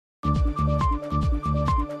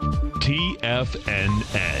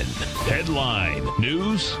TFNN. Headline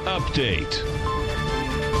News Update.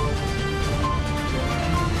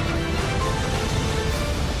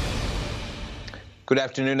 Good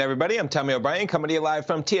afternoon, everybody. I'm Tommy O'Brien, coming to you live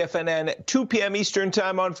from TFNN, 2 p.m. Eastern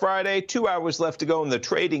Time on Friday. 2 hours left to go in the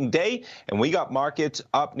trading day, and we got markets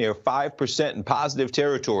up near 5% in positive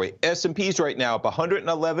territory. S&P's right now up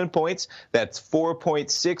 111 points. That's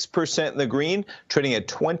 4.6% in the green, trading at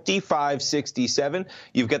 2567.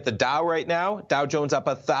 You've got the Dow right now. Dow Jones up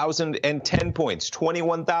 1,010 points,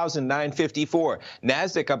 21,954.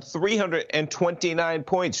 NASDAQ up 329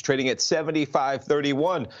 points, trading at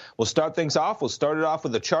 7531. We'll start things off. We'll start it off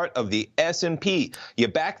with a chart of the S&P. You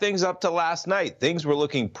back things up to last night. Things were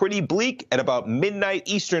looking pretty bleak at about midnight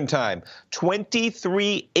Eastern time.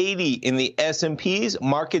 2380 in the S&Ps.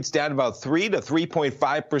 Markets down about 3 to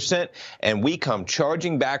 3.5%, and we come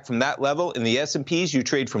charging back from that level. In the S&Ps, you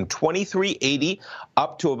trade from 2380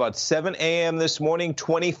 up to about 7 a.m. this morning,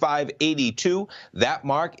 2582. That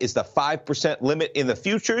mark is the 5% limit in the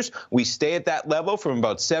futures. We stay at that level from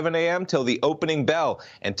about 7 a.m. till the opening bell.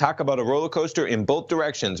 And talk about a roller coaster in both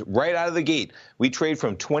directions. Right out of the gate, we trade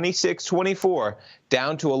from 2624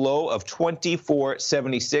 down to a low of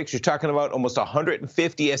 2476. You're talking about almost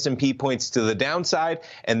 150 S&P points to the downside.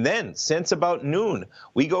 And then since about noon,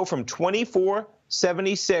 we go from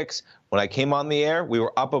 2476. When I came on the air, we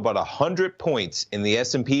were up about 100 points in the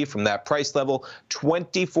S&P from that price level,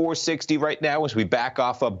 2460 right now as we back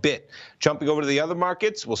off a bit. Jumping over to the other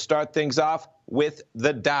markets, we'll start things off with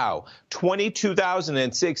the Dow,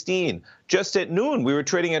 22,016. Just at noon, we were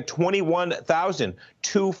trading at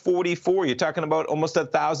 21,244. You're talking about almost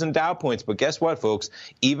 1,000 Dow points. But guess what, folks?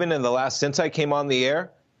 Even in the last, since I came on the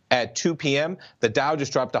air, at 2 p.m., the Dow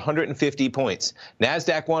just dropped 150 points.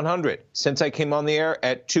 NASDAQ 100, since I came on the air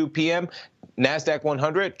at 2 p.m., NASDAQ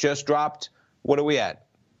 100 just dropped, what are we at?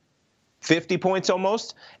 50 points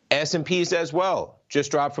almost. S&Ps as well,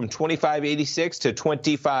 just dropped from 2586 to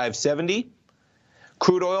 2570.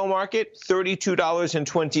 Crude oil market,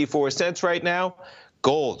 $32.24 right now.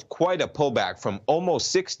 Gold, quite a pullback from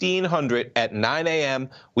almost 1,600 at 9 a.m.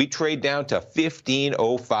 We trade down to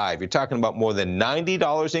 1,505. You're talking about more than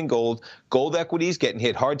 $90 in gold. Gold equities getting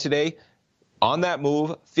hit hard today. On that move,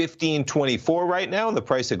 1524 right now, the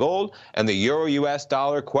price of gold, and the euro US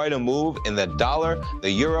dollar, quite a move in the dollar,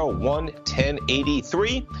 the euro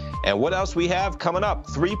 110.83. And what else we have coming up?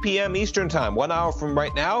 3 p.m. Eastern time, 1 hour from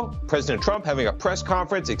right now, President Trump having a press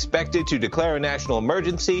conference expected to declare a national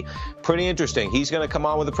emergency. Pretty interesting. He's going to come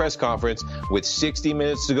on with a press conference with 60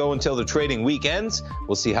 minutes to go until the trading week ends.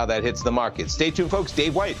 We'll see how that hits the market. Stay tuned, folks.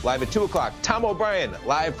 Dave White, live at 2 o'clock. Tom O'Brien,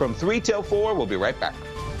 live from 3 till 4. We'll be right back.